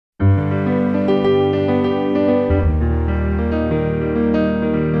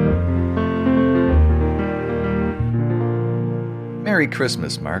Merry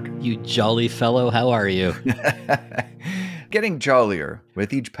Christmas, Mark. You jolly fellow, how are you? Getting jollier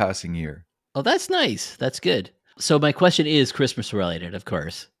with each passing year. Oh, that's nice. That's good. So my question is Christmas related, of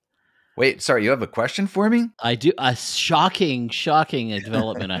course. Wait, sorry, you have a question for me? I do. A shocking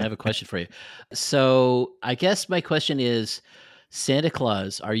development. I have a question for you. So I guess my question is, Santa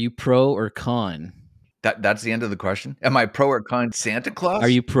Claus, are you pro or con? That's the end of the question. Am I pro or con Santa Claus? Are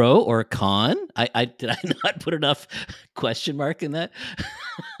you pro or con? I did I not put enough question mark in that?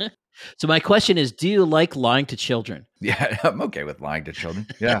 So my question is, do you like lying to children? Yeah, I'm okay with lying to children.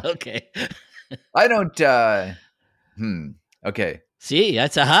 Yeah. Okay. I don't okay. See,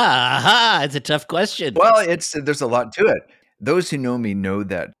 that's aha. It's a tough question. Well, there's a lot to it. Those who know me know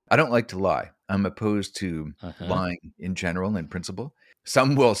that I don't like to lie. I'm opposed to lying in general and principle.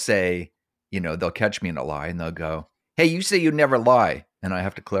 Some will say, they'll catch me in a lie and they'll go, "Hey, you say you never lie." And I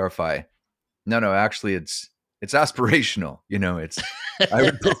have to clarify, no, actually it's aspirational. I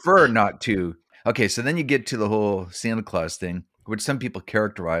would prefer not to. Okay, so then you get to the whole Santa Claus thing, which some people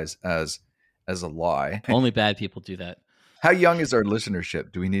characterize as a lie. Only bad people do that. How young is our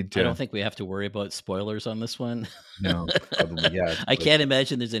listenership? Do we need to? I don't think we have to worry about spoilers on this one. No, probably, yeah. I can't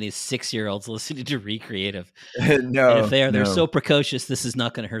imagine there's any 6-year-olds listening to Recreative. No. And if they are, they're so precocious, this is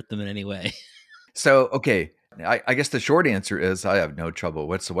not going to hurt them in any way. So, okay, I guess the short answer is I have no trouble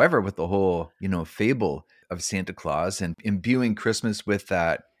whatsoever with the whole, fable of Santa Claus and imbuing Christmas with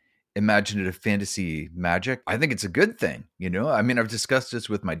that imaginative fantasy magic. I think it's a good thing, I mean, I've discussed this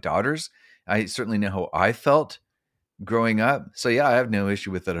with my daughters. I certainly know how I felt growing up. So yeah, I have no issue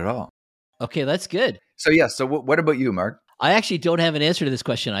with it at all. Okay, that's good. So yeah, so what about you, Mark? I actually don't have an answer to this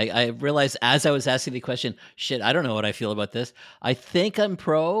question. I realized as I was asking the question, I don't know what I feel about this. I think I'm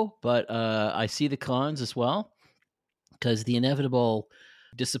pro, but I see the cons as well, because the inevitable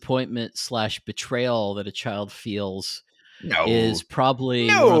disappointment / betrayal that a child feels is probably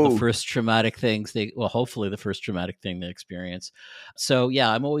one of the first traumatic things hopefully the first traumatic thing they experience. So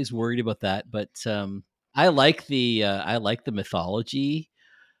yeah, I'm always worried about that, but I like the mythology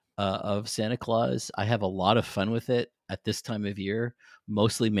of Santa Claus. I have a lot of fun with it at this time of year,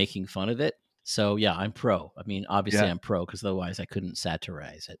 mostly making fun of it. So yeah, I'm pro. I mean, obviously I'm pro because otherwise I couldn't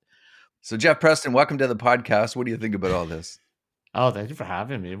satirize it. So Jeff Preston, welcome to the podcast. What do you think about all this? Oh, thank you for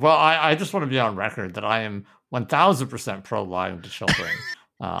having me. Well, I just want to be on record that I am 1000% pro lying to children.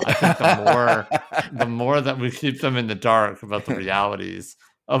 I think the more that we keep them in the dark about the realities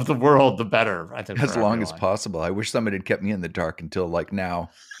of the world, the better. I think as long as possible. I wish somebody had kept me in the dark until like now.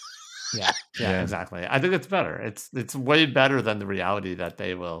 Yeah, exactly. I think it's better. It's way better than the reality that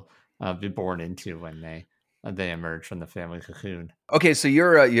they will be born into when they emerge from the family cocoon. Okay, so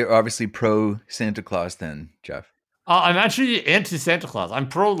you're obviously pro Santa Claus then, Jeff. I'm actually anti-Santa Claus. I'm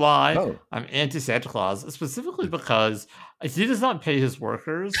pro-lie. Oh. I'm anti-Santa Claus, specifically because he does not pay his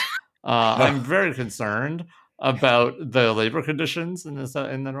workers. I'm very concerned about the labor conditions in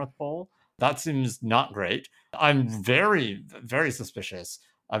the North Pole. That seems not great. I'm very, very suspicious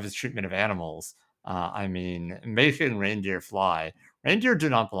of his treatment of animals. I mean, making reindeer fly. Reindeer do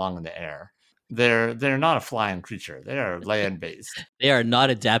not belong in the air. They're not a flying creature. They are land-based. They are not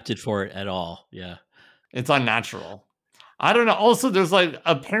adapted for it at all. Yeah. It's unnatural. I don't know. Also, there's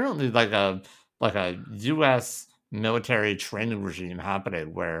apparently a U.S. military training regime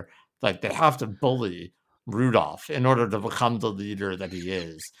happening where they have to bully Rudolph in order to become the leader that he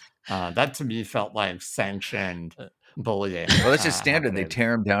is. That to me felt like sanctioned bullying. Well, that's just standard. Happening. They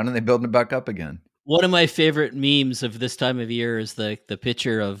tear him down and they build him back up again. One of my favorite memes of this time of year is the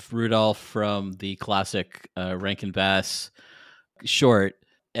picture of Rudolph from the classic Rankin Bass short.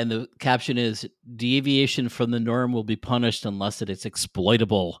 And the caption is, "Deviation from the norm will be punished unless it is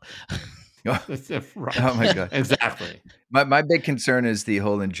exploitable." Right. Oh my God. Exactly. My big concern is the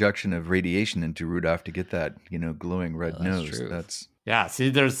whole injection of radiation into Rudolph to get that, glowing red nose. True. Yeah. See,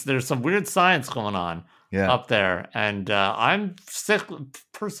 there's some weird science going on up there. And I'm sick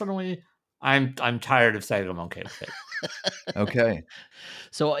personally. I'm tired of saying I'm okay with it. Okay.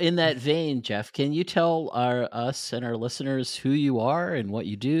 So in that vein, Jeff, can you tell us and our listeners who you are and what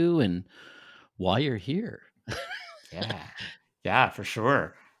you do and why you're here? Yeah, for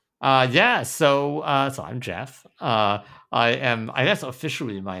sure. So I'm Jeff. I guess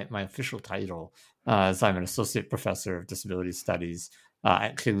officially my official title is I'm an associate professor of disability studies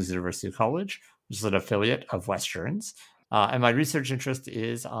at King's University College, which is an affiliate of Westerns. And my research interest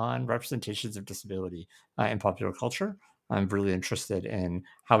is on representations of disability in popular culture. I'm really interested in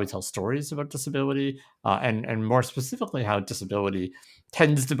how we tell stories about disability, and more specifically, how disability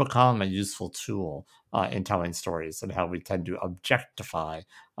tends to become a useful tool in telling stories, and how we tend to objectify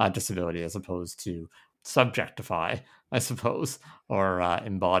disability as opposed to subjectify, I suppose, or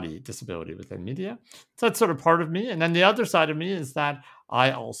embody disability within media. So that's sort of part of me. And then the other side of me is that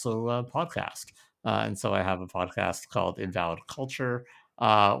I also podcast. And so I have a podcast called Invalid Culture,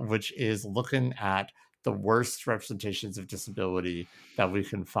 which is looking at the worst representations of disability that we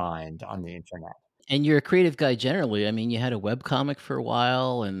can find on the internet. And you're a creative guy generally. I mean, you had a webcomic for a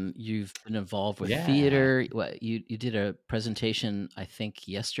while, and you've been involved with Yeah. theater. You did a presentation, I think,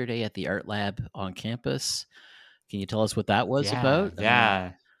 yesterday at the Art Lab on campus. Can you tell us what that was Yeah. about? I mean,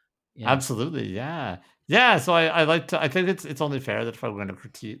 Yeah. yeah. Absolutely, yeah, yeah. So I like to. I think it's only fair that if I'm going to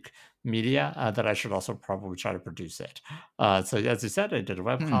critique media, that I should also probably try to produce it. So as you said, I did a Hmm.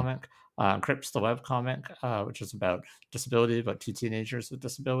 webcomic, Crips the webcomic, which is about disability, about two teenagers with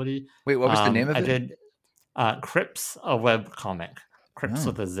disability. Wait, what was the name of I it? did Crips, a webcomic, Crips Oh,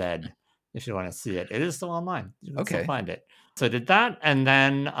 with a Z. If you want to see it, it is still online. You can still okay. find it. So I did that, and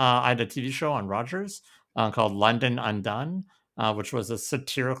then I had a TV show on Rogers called London Undone, which was a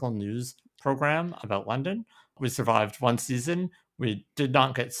satirical news program about London. We survived one season. We did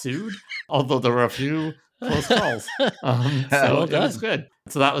not get sued, although there were a few close calls. Well So it was done. good.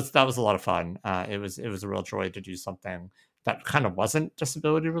 So that was a lot of fun. It was a real joy to do something that kind of wasn't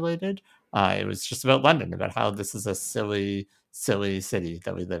disability related. It was just about London, about how this is a silly, silly city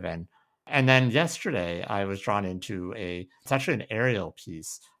that we live in. And then yesterday, I was drawn into it's actually an aerial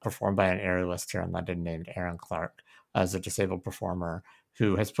piece performed by an aerialist here in London named Aaron Clark, as a disabled performer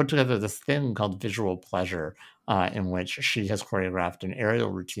who has put together this thing called visual pleasure, in which she has choreographed an aerial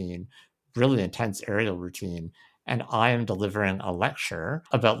routine, really intense aerial routine. And I am delivering a lecture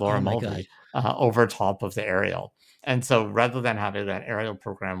about Laura Oh my God. Mulvey over top of the aerial. And so rather than having an aerial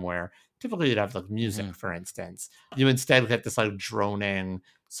program where typically you'd have like music, Mhm. for instance, you instead get this like droning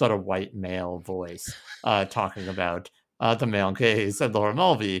sort of white male voice talking about the male gaze and Laura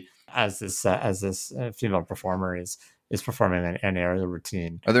Mulvey as this female performer is performing an aerial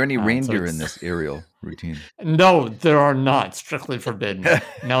routine. Are there any So reindeer in it's this aerial routine? no, there are not, strictly forbidden.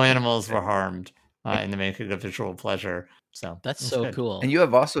 No animals were harmed in the making of visual pleasure. So That's it was so good. And cool. you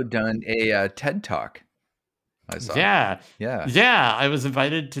have also done a TED Talk, I saw. Yeah. Yeah. Yeah. I was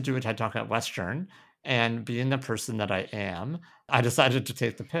invited to do a TED Talk at Western. And being the person that I am, I decided to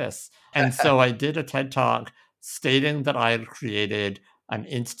take the piss. And so I did a TED Talk stating that I had created an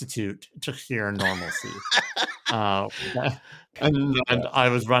institute to cure normalcy. Uh, and I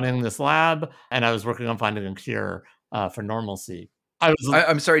was running this lab and I was working on finding a cure for normalcy. I was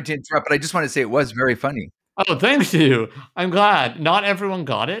I'm sorry to interrupt, but I just want to say it was very funny. Oh, thank you. I'm glad. Not everyone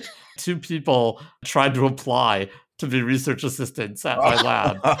got it. Two people tried to apply to be research assistants at my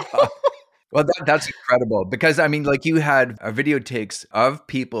lab. Well, that's incredible because I mean, like you had videotakes of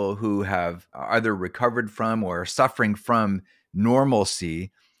people who have either recovered from or suffering from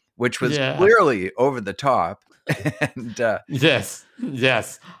normalcy, which was Yeah. clearly over the top. And Yes.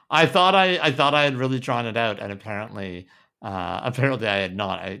 Yes. I thought I had really drawn it out, and apparently I had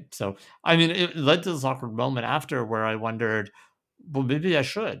not. So I mean, it led to this awkward moment after where I wondered, well, maybe I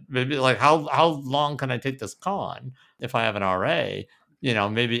should. Maybe like how long can I take this con if I have an RA?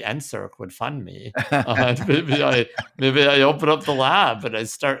 Maybe NSERC would fund me. Maybe I open up the lab and I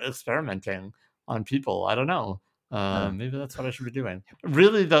start experimenting on people. I don't know. Maybe that's what I should be doing.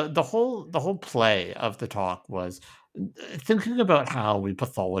 Really, the whole play of the talk was thinking about how we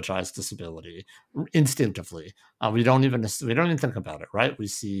pathologize disability instinctively. We don't even think about it, right? We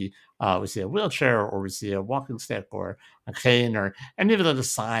see a wheelchair, or we see a walking stick, or a cane, or any of the other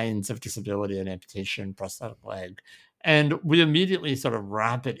signs of disability, an amputation, prosthetic leg, and we immediately sort of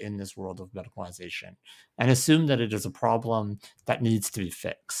wrap it in this world of medicalization and assume that it is a problem that needs to be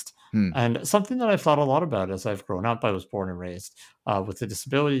fixed. hmm. And something that I've thought a lot about as I've grown up, I was born and raised with a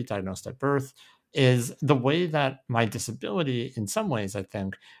disability diagnosed at birth, is the way that my disability, in some ways, I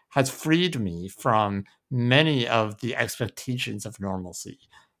think, has freed me from many of the expectations of normalcy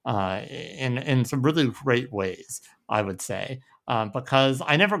in some really great ways, I would say, because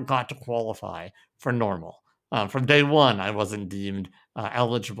I never got to qualify for normal. From day one, I wasn't deemed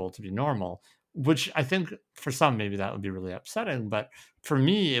eligible to be normal, which I think for some, maybe that would be really upsetting. But for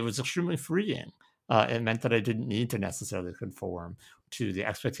me, it was extremely freeing. It meant that I didn't need to necessarily conform to the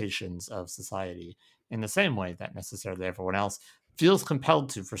expectations of society in the same way that necessarily everyone else feels compelled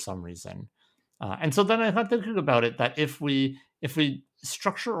to for some reason. And so then I got thinking about it, that if we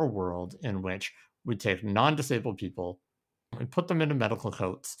structure a world in which we take non-disabled people, we put them into medical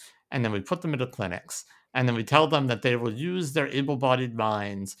coats, and then we put them into clinics, and then we tell them that they will use their able-bodied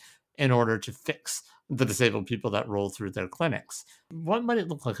minds in order to fix the disabled people that roll through their clinics. What might it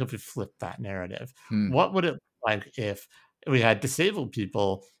look like if we flipped that narrative? Hmm. What would it look like if we had disabled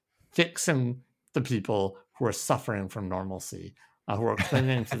people fixing the people who are suffering from normalcy, who are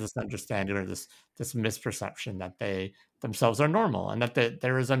clinging to this understanding or this misperception that they themselves are normal, and that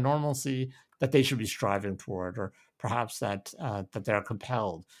there is a normalcy that they should be striving toward, or perhaps that that they're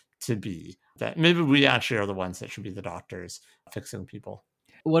compelled to be. That maybe we actually are the ones that should be the doctors fixing people.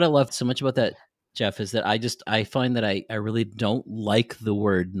 What I love so much about that, Jeff, is that I find that I really don't like the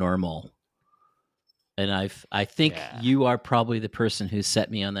word normal. And I think Yeah. you are probably the person who set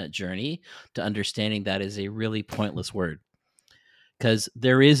me on that journey to understanding that is a really pointless word, because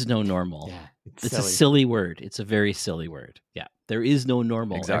there is no normal. Yeah, It's a silly. silly word. It's a very silly word. Yeah, there is no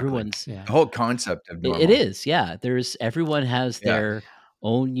normal. Exactly. Everyone's Yeah. The whole concept of normal. it is. Yeah, everyone has Yeah. their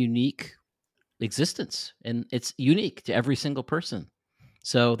own unique existence, and it's unique to every single person.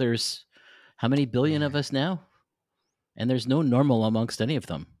 So there's how many billion of Yeah. us now? And there's no normal amongst any of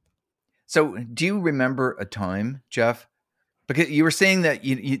them. So, do you remember a time, Jeff? Because you were saying that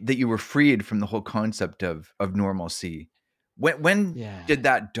you were freed from the whole concept of normalcy. When Yeah. did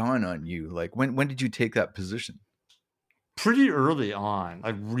that dawn on you? Like when did you take that position? Pretty early on,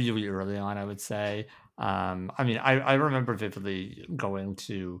 like really early on, I would say. I mean, I remember vividly going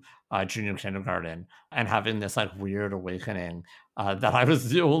to junior kindergarten and having this like weird awakening that I was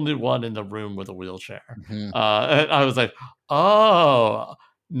the only one in the room with a wheelchair. Mhm. And I was like, oh,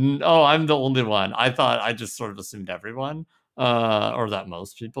 no, I'm the only one. I just sort of assumed everyone, or that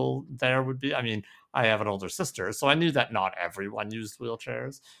most people there would be. I mean, I have an older sister, so I knew that not everyone used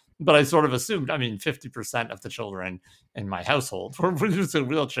wheelchairs. But I sort of assumed, I mean, 50% of the children in my household were using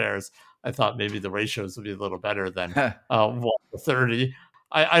wheelchairs. I thought maybe the ratios would be a little better than 1 to 30.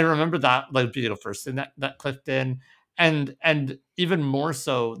 I remember that like being the first thing that clicked in, and even more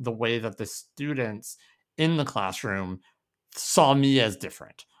so the way that the students in the classroom saw me as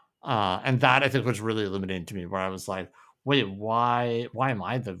different, and that I think was really illuminating to me. Where I was like, wait, why am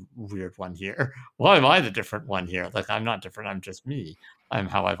I the weird one here? Why am I the different one here? Like I'm not different. I'm just me. I'm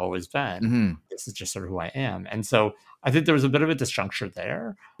how I've always been. Mhm. This is just sort of who I am. And so I think there was a bit of a disjuncture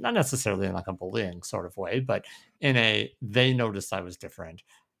there, not necessarily in like a bullying sort of way, but in a they noticed I was different,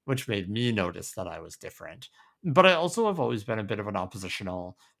 which made me notice that I was different. But I also have always been a bit of an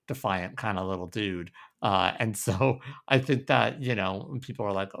oppositional, defiant kind of little dude. And so I think that, people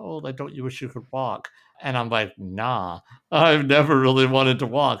are like, oh, like, don't you wish you could walk? And I'm like, nah, I've never really wanted to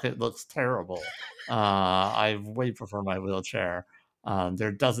walk. It looks terrible. I way prefer my wheelchair.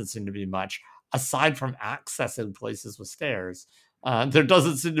 There doesn't seem to be much aside from accessing places with stairs. There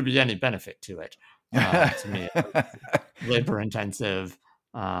doesn't seem to be any benefit to it. To me, labor intensive.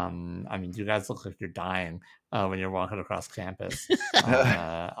 I mean, you guys look like you're dying when you're walking across campus.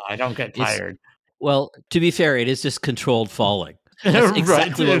 I don't get It's tired. well, to be fair, it is just controlled falling. That's Right,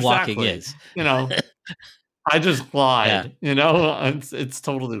 exactly what walking exactly. is. I just Yeah. glide, it's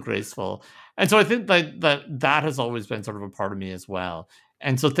totally graceful. And so I think that has always been sort of a part of me as well.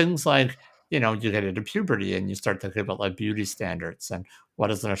 And so things like, you get into puberty and you start thinking about like beauty standards and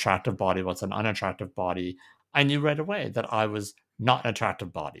what is an attractive body, what's an unattractive body. I knew right away that I was not an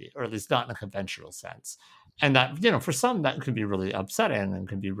attractive body, or at least not in a conventional sense. And that, for some, that could be really upsetting and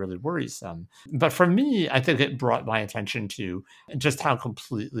can be really worrisome. But for me, I think it brought my attention to just how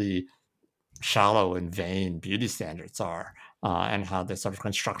completely shallow and vain beauty standards are, and how the sort of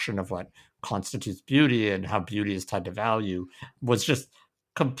construction of what constitutes beauty and how beauty is tied to value was just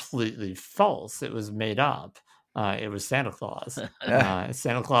completely false. It was made up. It was Santa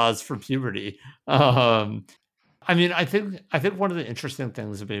Claus for puberty. I mean, I think one of the interesting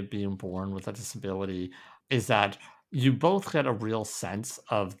things about being born with a disability is that you both get a real sense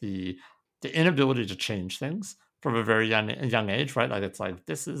of the inability to change things from a very young age, right? Like it's like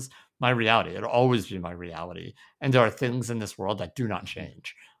this is my reality. It'll always be my reality, and there are things in this world that do not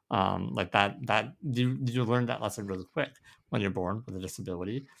change. Like that you learn that lesson really quick when you're born with a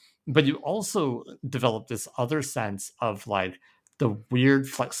disability, but you also develop this other sense of like the weird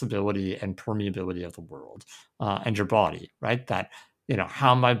flexibility and permeability of the world, and your body, right? That,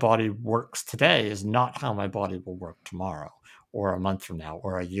 how my body works today is not how my body will work tomorrow or a month from now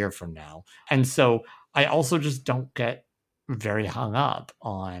or a year from now. And so I also just don't get very hung up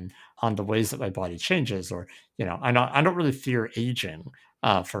on the ways that my body changes, or, I don't really fear aging,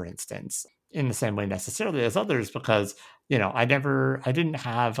 for instance, in the same way necessarily as others, because, I didn't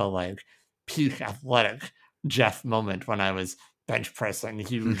have a like peak athletic Jeff moment when I was bench pressing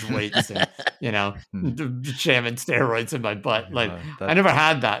huge weights and jamming steroids in my butt. Like I never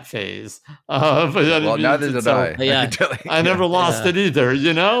had that phase. But Well, neither and did so I. I Yeah. can tell you. I never lost Yeah. it either,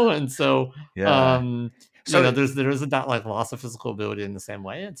 and so Yeah. So there isn't that like loss of physical ability in the same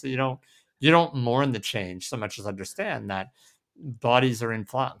way, and so you don't mourn the change so much as understand that bodies are in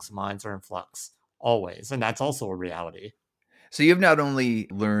flux, minds are in flux always. And that's also a reality. So you've not only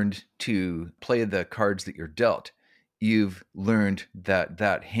learned to play the cards that you're dealt, you've learned that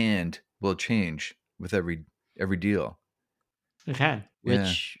that hand will change with every deal. You can.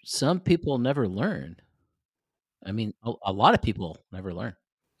 Which some people never learn. I mean, a lot of people never learn.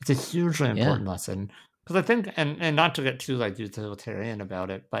 It's a hugely important lesson, because I think, and not to get too like utilitarian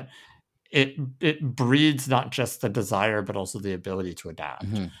about it, but it breeds not just the desire but also the ability to adapt.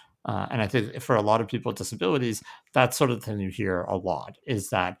 And I think for a lot of people with disabilities, that's sort of the thing you hear a lot, is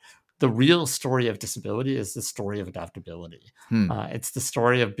that the real story of disability is the story of adaptability. It's the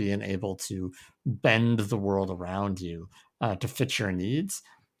story of being able to bend the world around you to fit your needs,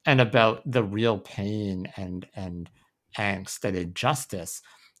 and about the real pain and angst and injustice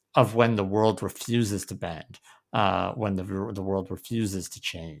of when the world refuses to bend, when the world refuses to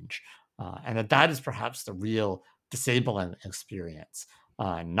change. And that is perhaps the real disabling experience,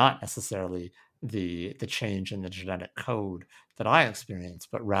 not necessarily the change in the genetic code that I experience,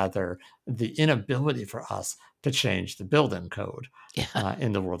 but rather the inability for us to change the building code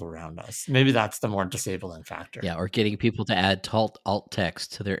in the world around us. Maybe that's the more disabling factor. Yeah, or getting people to add alt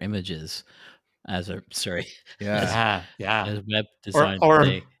text to their images as web design or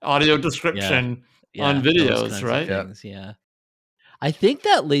today. Audio description on videos, right? Things, I think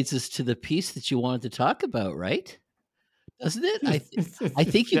that leads us to the piece that you wanted to talk about, right? Doesn't it? I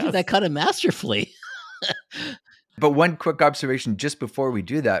think you did that kind of masterfully. But one quick observation just before we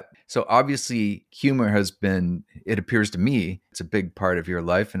do that. So obviously humor has been, it appears to me, it's a big part of your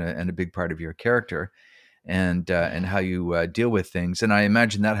life and a big part of your character and how you deal with things. And I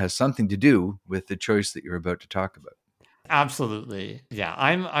imagine that has something to do with the choice that you're about to talk about. Absolutely. Yeah.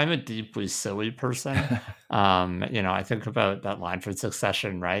 I'm a deeply silly person. I think about that line from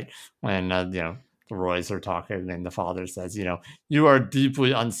Succession, right? When, the Roys are talking and the father says, you are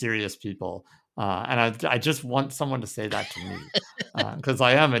deeply unserious people. And I just want someone to say that to me, because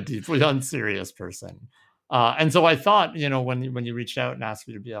I am a deeply unserious person. And so I thought, when you reached out and asked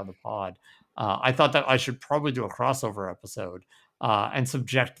me to be on the pod, I thought that I should probably do a crossover episode and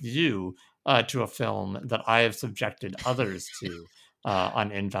subject you to a film that I have subjected others to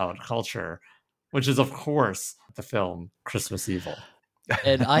on Invalid Culture, which is, of course, the film Christmas Evil.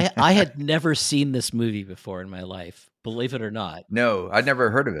 And I had never seen this movie before in my life, believe it or not. No, I'd never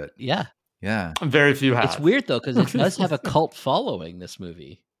heard of it. Yeah. Very few have. It's weird, though, because it does have a cult following, this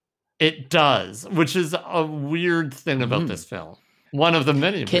movie. It does, which is a weird thing about this film. One of the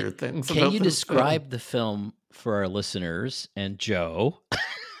many weird things about this film. Can you describe the film for our listeners and Joe?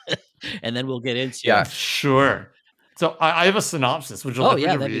 And then we'll get into it. Sure. So I have a synopsis, which will help me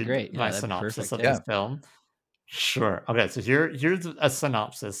to read great. my synopsis of this film. Sure. Okay, so here's a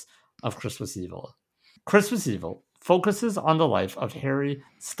synopsis of Christmas Evil. Christmas Evil focuses on the life of Harry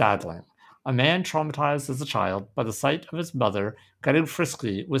Stadling, a man traumatized as a child by the sight of his mother getting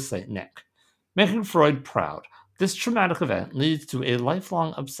frisky with St. Nick. Making Freud proud, this traumatic event leads to a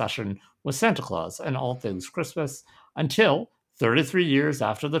lifelong obsession with Santa Claus and all things Christmas, until 33 years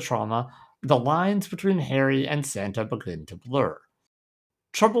after the trauma, the lines between Harry and Santa begin to blur.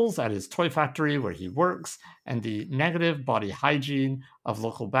 Troubles at his toy factory where he works, and the negative body hygiene of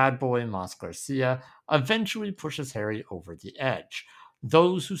local bad boy Mas Garcia eventually pushes Harry over the edge.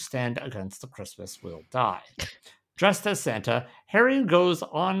 Those who stand against the Christmas will die. Dressed as Santa, Harry goes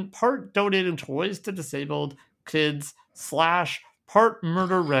on part donating toys to disabled kids / part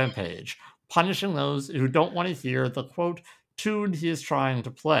murder rampage, punishing those who don't want to hear the, quote, tune he is trying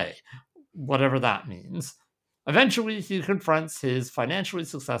to play, whatever that means. Eventually, he confronts his financially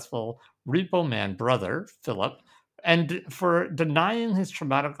successful Repo Man brother, Philip, and for denying his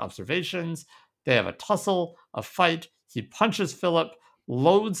traumatic observations, they have a tussle, a fight. He punches Philip,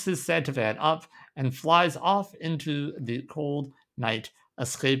 loads his Santa van up, and flies off into the cold night,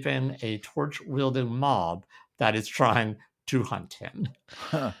 escaping a torch-wielding mob that is trying to hunt him.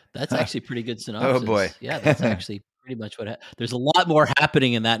 That's actually pretty good synopsis. Oh, boy. Yeah, that's actually pretty much what there's a lot more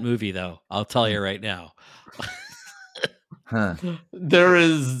happening in that movie, though. I'll tell you right now. There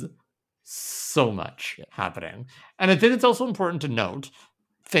is so much happening. And I think it's also important to note,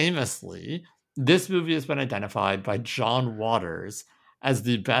 famously, this movie has been identified by John Waters as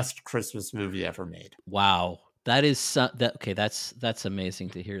the best Christmas movie ever made. Wow. That is that's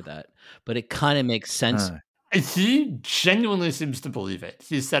amazing to hear that. But it kind of makes sense. He genuinely seems to believe it.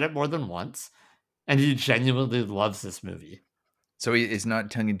 He said it more than once, and he genuinely loves this movie. So he is not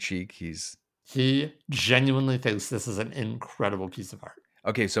tongue-in-cheek. He genuinely thinks this is an incredible piece of art.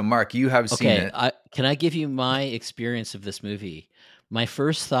 Okay, so Mark, you have seen it. Can I give you my experience of this movie? My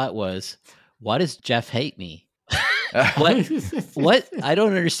first thought was, why does Jeff hate me? What? I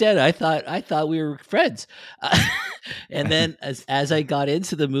don't understand. I thought we were friends. And then as I got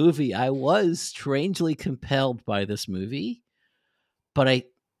into the movie, I was strangely compelled by this movie, but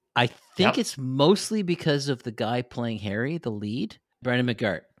I think it's mostly because of the guy playing Harry, the lead, Brandon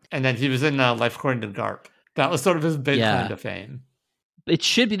McGart. And then he was in Life According to Garp. That was sort of his big Yeah. claim to fame. It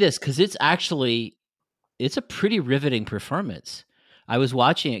should be this, because it's a pretty riveting performance. I was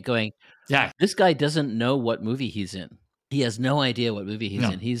watching it going, Yeah. this guy doesn't know what movie he's in. He has no idea what movie he's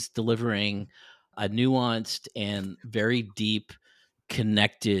in. He's delivering a nuanced and very deep,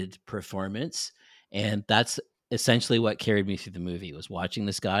 connected performance. And that's essentially what carried me through the movie, was watching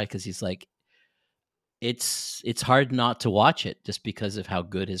this guy, because he's like, it's hard not to watch it just because of how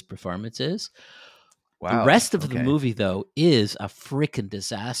good his performance is. Wow. The rest of the movie, though, is a freaking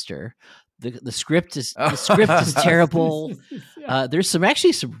disaster. The script is terrible. There's some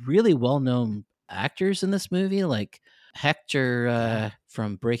really well-known actors in this movie, like Hector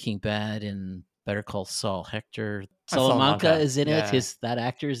from Breaking Bad and Better Call Saul. Hector Salamanca is in it. That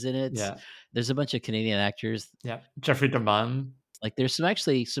actor's in it. Yeah. There's a bunch of Canadian actors. Yeah. Jeffrey DeMunn. Like, there's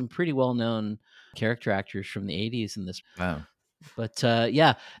some pretty well-known character actors from the 80s in this. Wow. But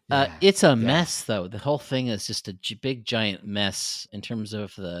it's a mess, though. The whole thing is just a big, giant mess in terms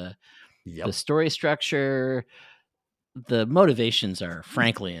of the story structure. The motivations are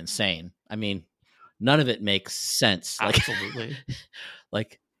frankly insane. I mean, none of it makes sense. Absolutely.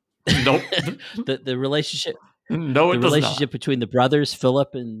 Like, nope. the relationship. No, the relationship between the brothers,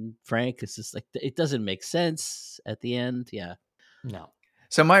 Philip and Frank, is just like, it doesn't make sense at the end. Yeah. No.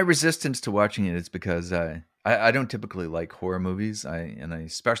 So my resistance to watching it is because I don't typically like horror movies. I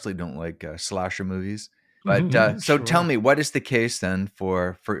especially don't like slasher movies. But so tell me, what is the case then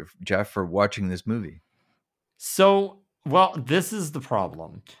for Jeff for watching this movie? So, well, this is the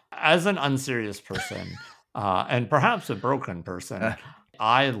problem. As an unserious person, and perhaps a broken person,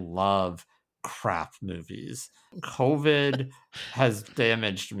 I love crap movies. COVID has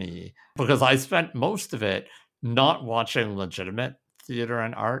damaged me because I spent most of it not watching legitimate theater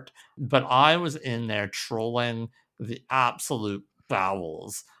and art, but I was in there trolling the absolute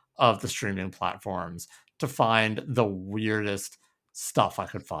bowels of the streaming platforms to find the weirdest stuff I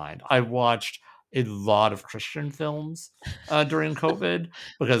could find. I watched a lot of Christian films during COVID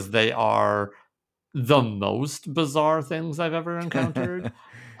because they are the most bizarre things I've ever encountered,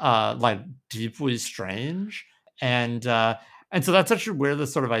 like deeply strange. And so that's actually where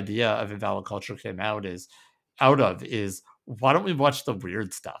this sort of idea of invalid culture came out is why don't we watch the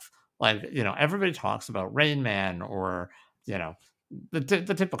weird stuff? Like, everybody talks about Rain Man or, the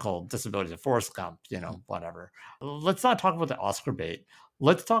typical disabilities of Forrest Gump, whatever. Let's not talk about the Oscar bait.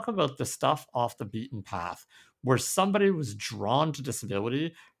 Let's talk about the stuff off the beaten path where somebody was drawn to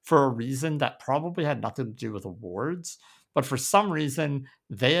disability for a reason that probably had nothing to do with awards, but for some reason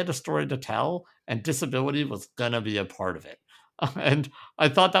they had a story to tell and disability was going to be a part of it. And I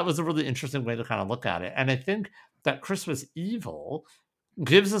thought that was a really interesting way to kind of look at it. And I think that Christmas Evil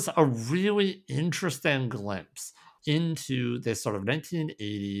gives us a really interesting glimpse into this sort of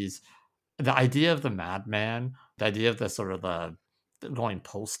 1980s, the idea of the madman, the idea of the sort of the going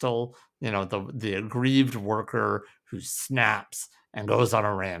postal, the aggrieved worker who snaps and goes on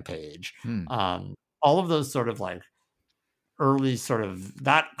a rampage. All of those sort of like early sort of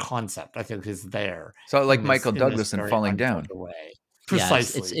that concept, I think, is there. So like Michael Douglas in Falling Down. Way.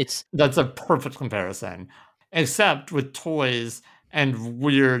 Precisely. Yeah, it's that's a perfect comparison, except with toys and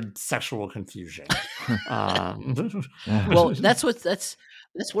weird sexual confusion. Well, that's one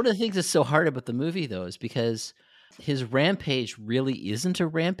of the things that's so hard about the movie, though, is because his rampage really isn't a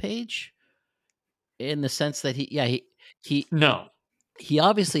rampage in the sense that he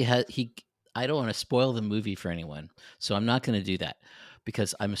obviously has I don't want to spoil the movie for anyone, so I'm not going to do that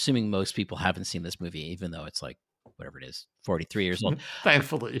because I'm assuming most people haven't seen this movie, even though it's like whatever it is, 43 years old.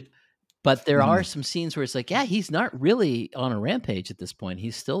 Thankfully. But there are some scenes where it's like, yeah, he's not really on a rampage at this point.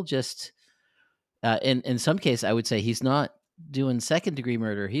 He's still just, in some case, I would say he's not doing second-degree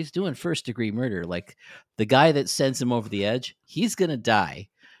murder. He's doing first-degree murder. Like the guy that sends him over the edge, he's going to die.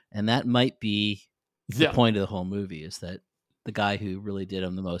 And that might be the point of the whole movie, is that the guy who really did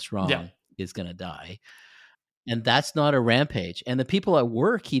him the most wrong is going to die. And that's not a rampage. And the people at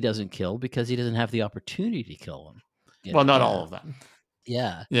work he doesn't kill because he doesn't have the opportunity to kill them. Well, not all of them.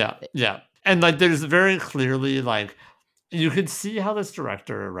 Yeah. And like there's very clearly like you could see how this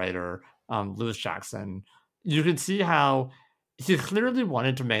director or writer, Lewis Jackson, you could see how he clearly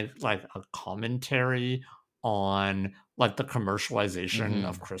wanted to make like a commentary on like the commercialization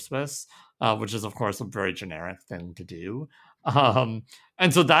of Christmas, which is of course a very generic thing to do. And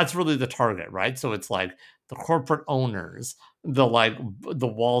so that's really the target, right? So it's like the corporate owners, the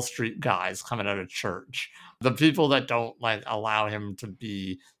Wall Street guys coming out of church, the people that don't like allow him to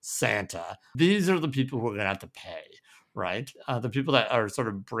be Santa. These are the people who are going to have to pay, right? The people that are sort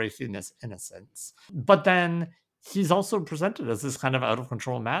of breaking this innocence. But then he's also presented as this kind of out of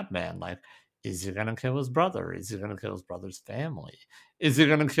control madman. Like, is he going to kill his brother? Is he going to kill his brother's family? Is he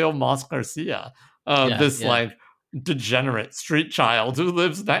going to kill Moss Garcia? This like degenerate street child who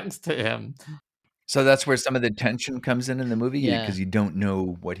lives next to him. So that's where some of the tension comes in the movie, because you don't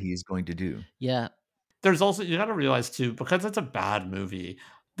know what he's going to do. Yeah. There's also, you got to realize too, because it's a bad movie,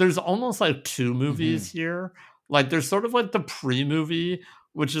 there's almost like two movies here. Like there's sort of like the pre-movie,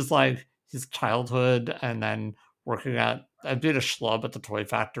 which is like his childhood and then working at a bit of schlub at the toy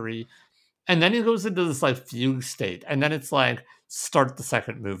factory. And then he goes into this like fugue state. And then it's like start the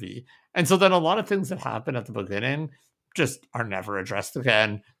second movie. And so then a lot of things that happen at the beginning just are never addressed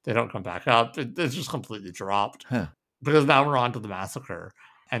again. They don't come back up. It's just completely dropped. Because now we're on to the massacre.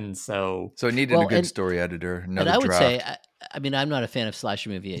 And so it needed a good story editor. And I would say, I mean, I'm not a fan of slasher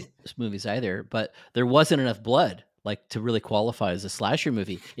movies either, but there wasn't enough blood like to really qualify as a slasher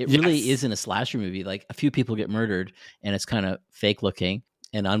movie. It really isn't a slasher movie. Like a few people get murdered and it's kind of fake looking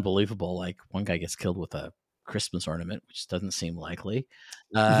and unbelievable. Like one guy gets killed with a Christmas ornament, which doesn't seem likely.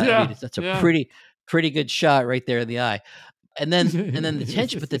 I mean, that's a pretty good shot right there in the eye. And then the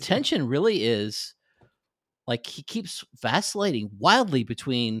tension, but the tension really is like he keeps vacillating wildly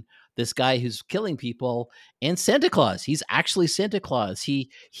between this guy who's killing people and Santa Claus. He's actually Santa Claus. He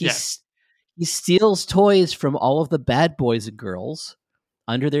steals toys from all of the bad boys and girls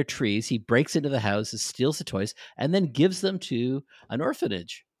under their trees. He breaks into the houses, steals the toys, and then gives them to an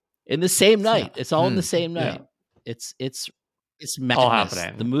orphanage in the same night. It's all in the same night. It's madness. All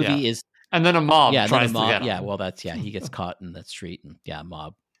happening. The movie is, and then a mob tries to get him. Yeah, well, he gets caught in that street, and a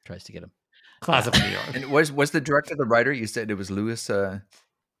mob tries to get him. Classic New York. And was the director the writer? You said it was Lewis.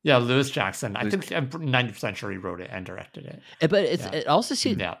 Yeah, Lewis Jackson. I think I'm 90% sure he wrote it and directed it. But it also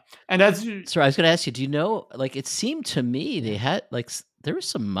seemed. Yeah, and as you, sorry, I was going to ask you. Do you know? Like, it seemed to me they had like there was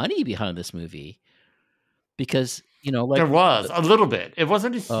some money behind this movie because like there was a little bit. It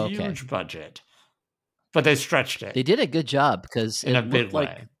wasn't a huge budget, but they stretched it. They did a good job because in a big way.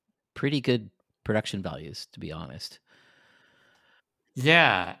 Like pretty good production values, to be honest.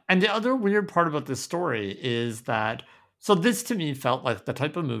 Yeah. And the other weird part about this story is that, so this to me felt like the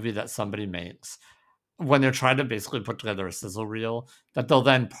type of movie that somebody makes when they're trying to basically put together a sizzle reel that they'll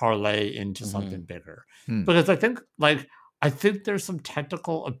then parlay into something bigger. Because I think there's some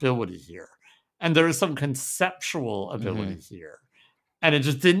technical ability here and there is some conceptual ability here. And it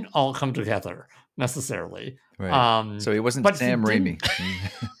just didn't all come together necessarily. Right. So he wasn't Sam Raimi.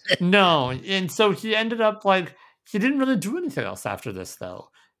 No. And so he ended up like, he didn't really do anything else after this, though,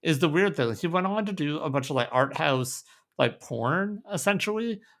 is the weird thing. He went on to do a bunch of like art house, like porn,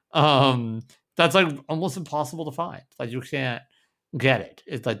 essentially. That's like almost impossible to find. Like you can't get it.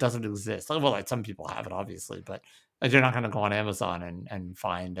 It like doesn't exist. Like, well, like some people have it, obviously, but like you're not going to go on Amazon and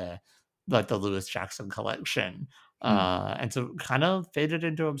find like the Lewis Jackson collection. And so kind of faded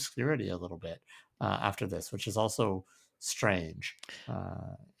into obscurity a little bit after this, which is also strange.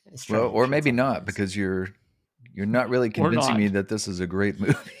 Well, or maybe not, because you're not really convincing me that this is a great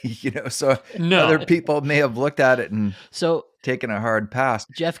movie, so other people may have looked at it and taken a hard pass.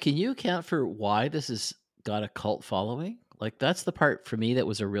 Jeff, can you account for why this has got a cult following? Like that's the part for me that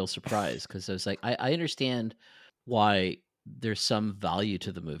was a real surprise, because I was like, I understand why there's some value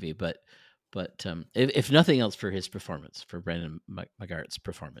to the movie, but if nothing else, for his performance, for Brendan McGarrett's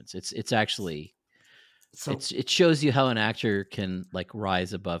performance, it's actually it shows you how an actor can like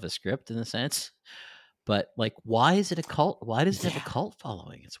rise above a script in a sense. But like, why is it a cult? Why does it have a cult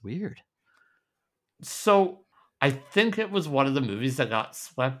following? It's weird. So I think it was one of the movies that got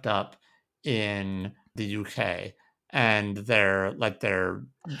swept up in the UK and their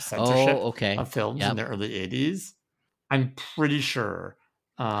censorship of films in the early 80s. I'm pretty sure.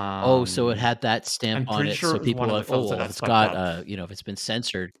 So it had that stamp on it. So people are like, it's got, if it's been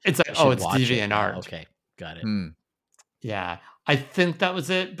censored, it's like, it's DeviantArt. Okay, got it. Yeah, I think that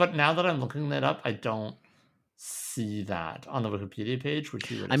was it. But now that I'm looking that up, I don't see that on the Wikipedia page, which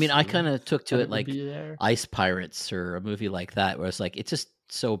you would. I mean, I kind of took to it like Ice Pirates or a movie like that, where it's like, it's just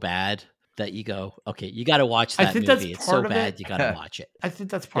so bad that you go, okay, you got to watch that movie. It's so bad, you got to watch it. I think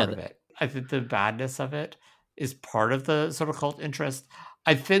that's part of it. I think the badness of it is part of the sort of cult interest.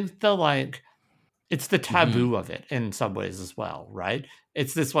 I think it's the taboo of it in some ways as well, right?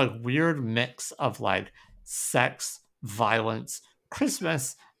 It's this like weird mix of like sex, violence,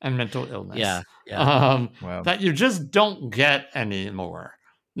 Christmas, and mental illness. Yeah. Wow. That you just don't get anymore.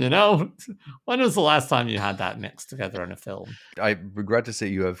 You know, when was the last time you had that mixed together in a film? I regret to say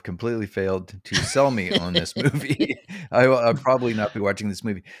you have completely failed to sell me on this movie. I'll probably not be watching this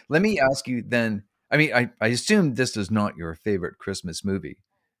movie. Let me ask you then. I mean, I assume this is not your favorite Christmas movie.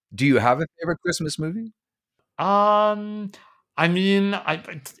 Do you have a favorite Christmas movie? I mean,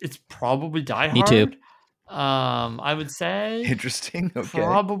 it's probably Die Me too. Hard. I would say Interesting. Okay.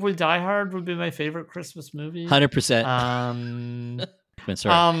 probably Die Hard would be my favorite Christmas movie. 100%.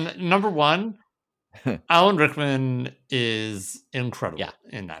 Sorry. Number one, Alan Rickman is incredible Yeah.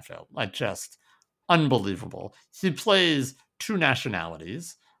 in that film. Like, just unbelievable. He plays two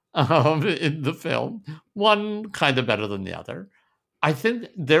nationalities in the film, one kind of better than the other. I think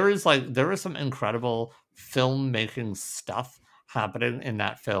there is some incredible filmmaking stuff happening in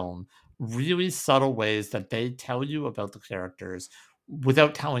that film. Really subtle ways that they tell you about the characters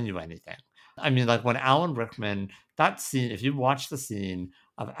without telling you anything. I mean, like when Alan Rickman, that scene, if you watch the scene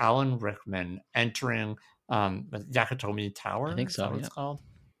of Alan Rickman entering Yakatomi Tower, I think is so, that what yeah. it's called?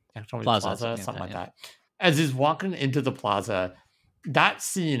 Yakatomi Plaza, Plaza, something something like like that, that. As he's walking into the plaza, that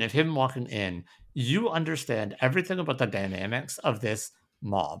scene of him walking in, you understand everything about the dynamics of this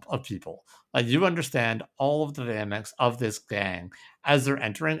mob of people. Like, you understand all of the dynamics of this gang as they're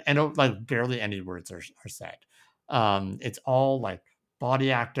entering, and like barely any words are said. It's all like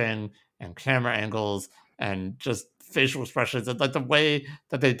body acting and camera angles and just facial expressions, and like the way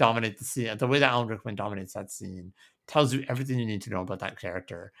that they dominate the scene, the way that Alan Rickman dominates that scene tells you everything you need to know about that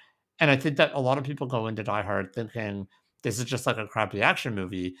character. And I think that a lot of people go into Die Hard thinking this is just like a crappy action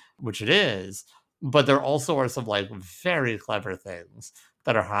movie, which it is, but there also are some like very clever things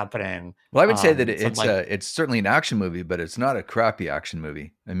that are happening. Well, I would say that Some like it's certainly an action movie, but it's not a crappy action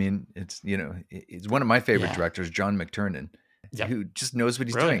movie. I mean, it's it's one of my favorite yeah, directors, John McTiernan, yep, who just knows what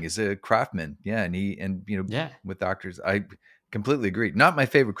he's doing. brilliant, He's a craftsman. Yeah, and yeah. with actors, I completely agree. Not my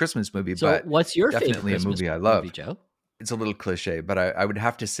favorite Christmas movie, So but what's your favorite definitely a Christmas movie I movie, love. Joe? It's a little cliche, but I would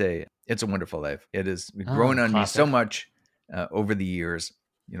have to say It's a Wonderful Life. It has grown Oh, on me so classic. much over the years,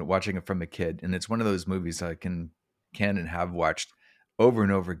 watching it from a kid. And it's one of those movies I can and have watched over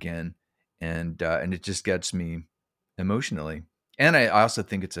and over again. And it just gets me emotionally. And I also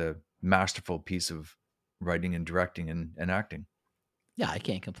think it's a masterful piece of writing and directing and acting. Yeah, I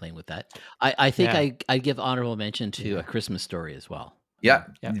can't complain with that. I think Yeah, I give honorable mention to yeah, A Christmas Story as well. Yeah,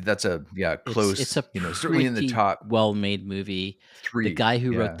 yeah, that's a It's close, a certainly in the pretty top well-made movie. The three. guy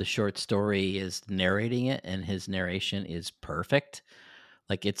who wrote Yeah. the short story is narrating it, and his narration is perfect.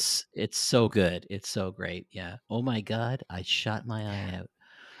 Like, it's so good. It's so great. Yeah. Oh my God, I shot my eye out.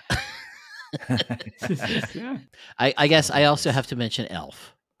 yeah. I guess Oh, I also nice. have to mention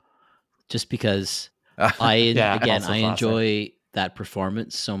Elf, just because Yeah, again, also I classic. enjoy that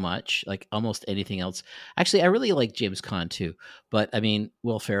performance so much, like almost anything else. Actually, I really like James Caan too, but I mean,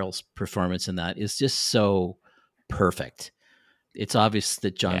 Will Ferrell's performance in that is just so perfect. It's obvious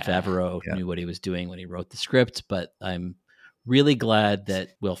that Jon Yeah, Favreau Yeah. knew what he was doing when he wrote the script, but I'm really glad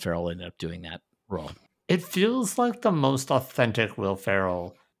that Will Ferrell ended up doing that role. it feels like the most authentic Will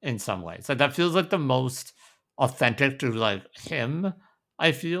Ferrell in some ways. Like, that feels like the most authentic to like him,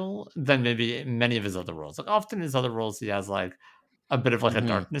 I feel, than maybe many of his other roles. Like, often his other roles, he has like a bit of like a Mhm.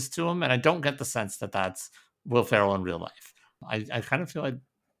 darkness to him, and I don't get the sense that that's Will Ferrell in real life. I kind of feel like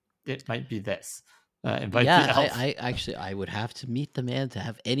it might be this. It might be Yeah, Elf. I actually I would have to meet the man to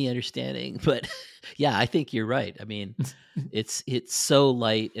have any understanding, but yeah, I think you're right. I mean, it's so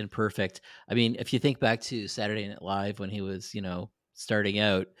light and perfect. I mean, if you think back to Saturday Night Live when he was, starting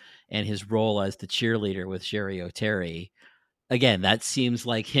out, and his role as the cheerleader with Sherry O'Terry, again, that seems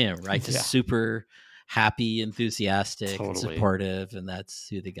like him, right? Just Yeah, super happy, enthusiastic, and totally. supportive, and that's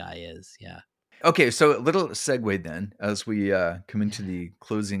who the guy is. Yeah. Okay, so a little segue then as we come into Yeah. the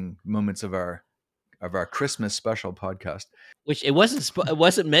closing moments of our Christmas special podcast. Which it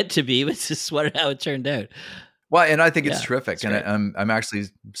wasn't meant to be, but it's just how it turned out. Well, and I think it's Yeah, terrific, it's and great. I'm actually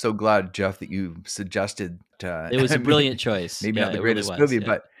so glad, Jeff, that you suggested. It was I a mean, brilliant choice. maybe Yeah, not the it really greatest was. movie,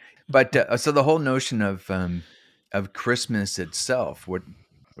 Yeah. but so the whole notion of Christmas itself. What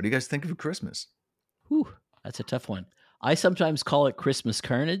do you guys think of Christmas? Whew, that's a tough one. I sometimes call it Christmas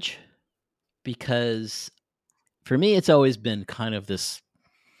carnage because for me, it's always been kind of this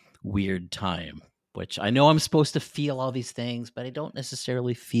weird time, which I know I'm supposed to feel all these things, but I don't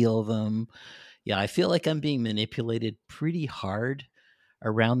necessarily feel them. Yeah, I feel like I'm being manipulated pretty hard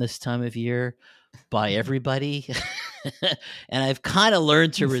around this time of year by everybody. And I've kind of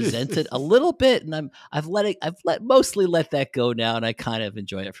learned to resent it a little bit, and I've mostly let that go now, and I kind of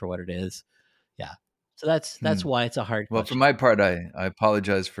enjoy it for what it is. Yeah. So that's why it's a hard Well, for question. my part, I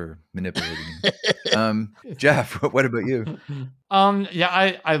apologize for manipulating you. Jeff, what about you?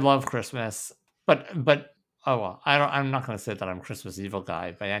 Yeah, I love Christmas, but oh well, I'm not going to say that I'm a Christmas evil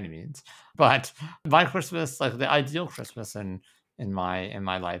guy by any means. But my Christmas, like the ideal Christmas in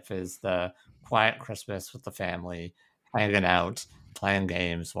my life, is the quiet Christmas with the family, hanging out, playing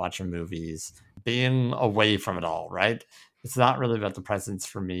games, watching movies, being away from it all. Right? It's not really about the presents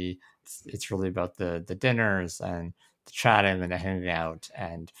for me. It's really about the dinners and the chatting and the hanging out.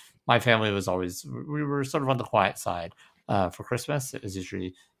 And my family was always, we were sort of on the quiet side for Christmas. It was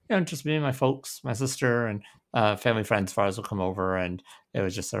usually, just me and my folks, my sister, and family friends of ours will come over, and it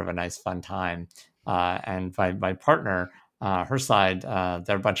was just sort of a nice, fun time. And my partner, her side,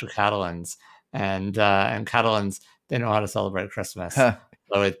 they're a bunch of Catalans, and Catalans, they know how to celebrate Christmas. So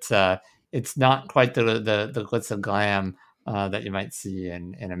it's not quite the glitz and glam that you might see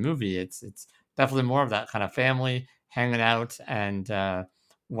in a movie. It's definitely more of that kind of family hanging out and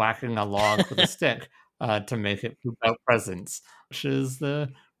whacking a log with a stick to make it poop out presents, which is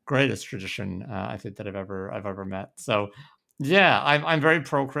the greatest tradition I think that I've ever met. So yeah, I'm very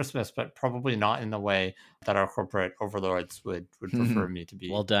pro Christmas, but probably not in the way that our corporate overlords would prefer me to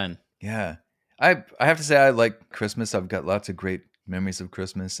be. Well done. Yeah. I have to say I like Christmas. I've got lots of great memories of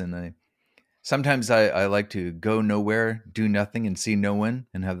Christmas, and sometimes I like to go nowhere, do nothing, and see no one,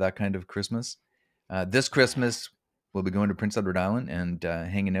 and have that kind of Christmas. This Christmas, we'll be going to Prince Edward Island and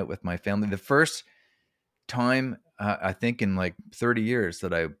hanging out with my family. The first time I think in like 30 years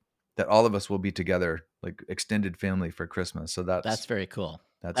that all of us will be together, like extended family for Christmas. So That's very cool.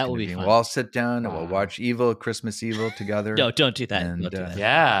 that's That going will to be be. fun. We'll all sit down and we'll Wow. watch Christmas Evil together. No, don't do that. And Don't do that.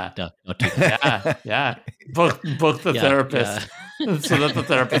 Yeah. Don't do that. Yeah. Book the Yeah, therapist so that the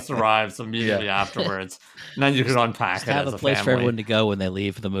therapist arrives immediately afterwards. And then you can unpack Just it have as a a place for family. everyone to go when they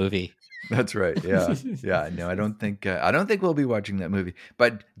leave the movie. That's right. Yeah. Yeah. No, I don't think we'll be watching that movie.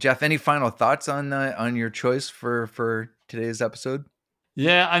 But Jeff, any final thoughts on your choice for today's episode?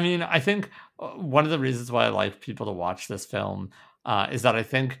 Yeah, I mean, I think one of the reasons why I like people to watch this film is that I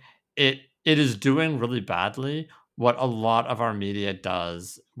think it is doing really badly what a lot of our media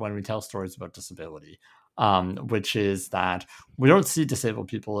does when we tell stories about disability, which is that we don't see disabled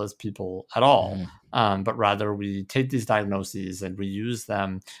people as people at all, but rather we take these diagnoses and we use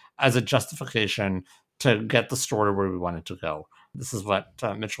them as a justification to get the story where we want it to go. This is what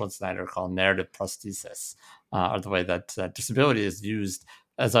Mitchell and Snyder call narrative prosthesis, or the way that disability is used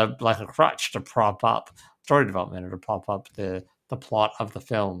as a crutch to prop up story development or to prop up the plot of the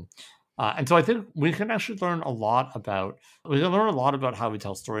film. And so I think we can actually learn a lot about how we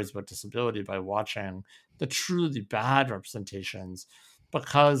tell stories about disability by watching the truly bad representations,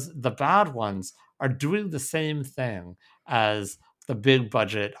 because the bad ones are doing the same thing as the big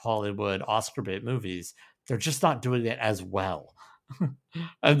budget Hollywood Oscar bait movies. They're just not doing it as well.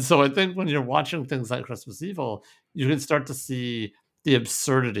 And so I think when you're watching things like Christmas Evil, you can start to see the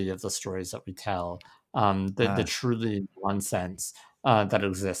absurdity of the stories that we tell, the truly nonsense that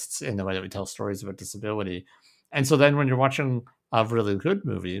exists in the way that we tell stories about disability. And so then when you're watching a really good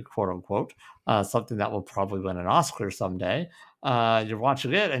movie, quote unquote, something that will probably win an Oscar someday, you're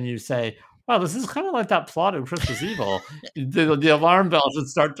watching it and you say, wow, this is kind of like that plot of Christmas Evil. The alarm bells would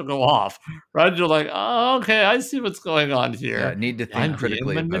start to go off, right? You're like, oh, okay, I see what's going on here. Yeah, need to think I'm being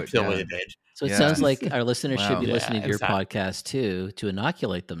critically about manipulated. So it sounds like our listeners should Wow. be Yeah, listening to your exactly. podcast too to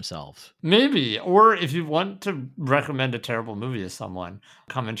inoculate themselves. Maybe. Or if you want to recommend a terrible movie to someone,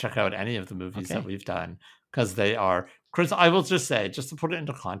 come and check out any of the movies that Okay. we've done, because they are. Chris, I will just say, just to put it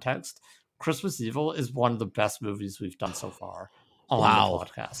into context, Christmas Evil is one of the best movies we've done so far on Wow. the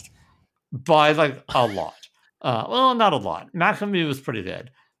podcast by like a lot. Well, not a lot. Macamee was pretty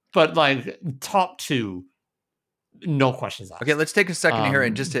good, but like top two, no questions asked. Okay, let's take a second here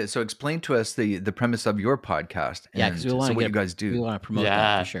and just so explain to us the premise of your podcast. Yeah, because we and want so to what you guys do. We want to promote that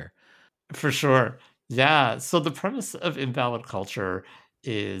Yeah. for sure. For sure. Yeah. So the premise of Invalid Culture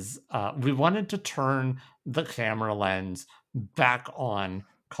is we wanted to turn the camera lens back on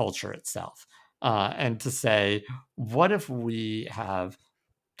culture itself, and to say, what if we have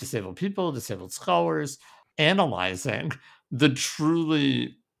disabled people, disabled scholars analyzing the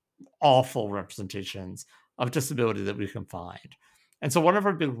truly awful representations of disability that we can find? And so one of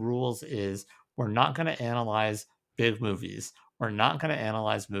our big rules is we're not going to analyze big movies. We're not going to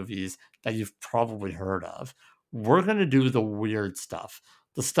analyze movies that you've probably heard of. We're going to do the weird stuff,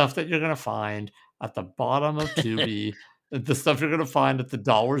 the stuff that you're going to find at the bottom of Tubi, the stuff you're going to find at the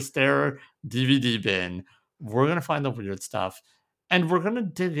dollar store DVD bin. We're going to find the weird stuff, and we're going to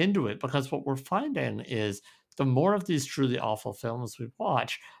dig into it, because what we're finding is the more of these truly awful films we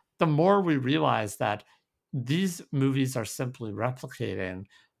watch, the more we realize that these movies are simply replicating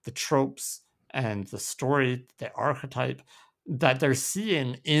the tropes and the story, the archetype that they're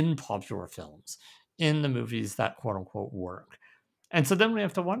seeing in popular films, in the movies that quote unquote work. And so then we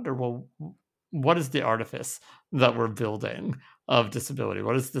have to wonder, well, what is the artifice that we're building of disability?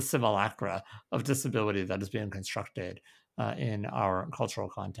 What is the simulacra of disability that is being constructed in our cultural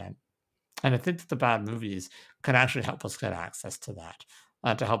content? And I think that the bad movies can actually help us get access to that,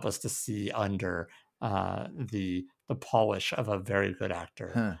 to help us to see under the polish of a very good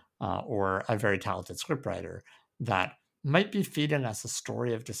actor or a very talented scriptwriter that might be feeding us a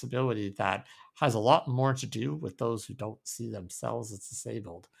story of disability that has a lot more to do with those who don't see themselves as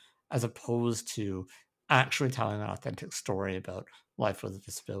disabled, as opposed to actually telling an authentic story about life with a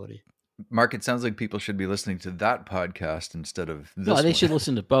disability. Mark, it sounds like people should be listening to that podcast instead of this. No, they one. should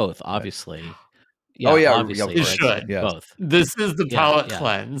listen to both, obviously. Oh, yeah, obviously. You should. Yes. Both. This is the palate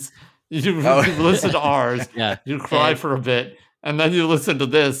cleanse. You listen to ours, you cry for a bit, and then you listen to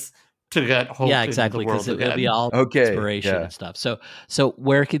this to get hope exactly, in the world again. It'll be all inspiration and stuff. So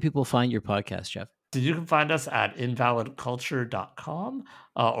where can people find your podcast, Jeff? So you can find us at invalidculture.com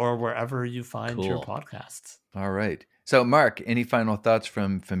or wherever you find your podcasts. All right. So, Mark, any final thoughts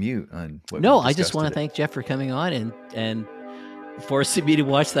from you on what? No, I just want to thank Jeff for coming on and forcing me to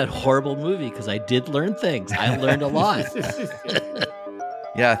watch that horrible movie, because I did learn things. I learned a lot.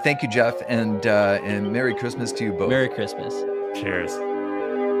 Yeah, thank you, Jeff, and Merry Christmas to you both. Merry Christmas. Cheers.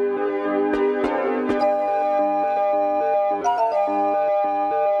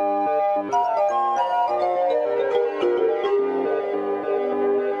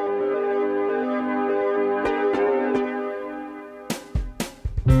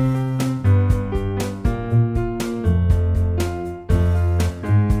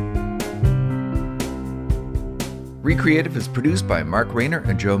 Recreative is produced by Mark Rayner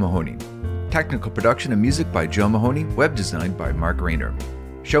and Joe Mahoney. Technical production and music by Joe Mahoney, web design by Mark Rayner.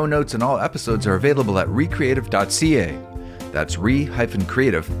 Show notes and all episodes are available at recreative.ca. That's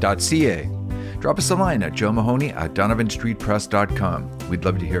re-creative.ca. Drop us a line at joemahoney@donovanstreetpress.com. We'd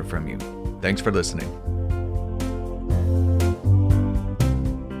love to hear from you. Thanks for listening.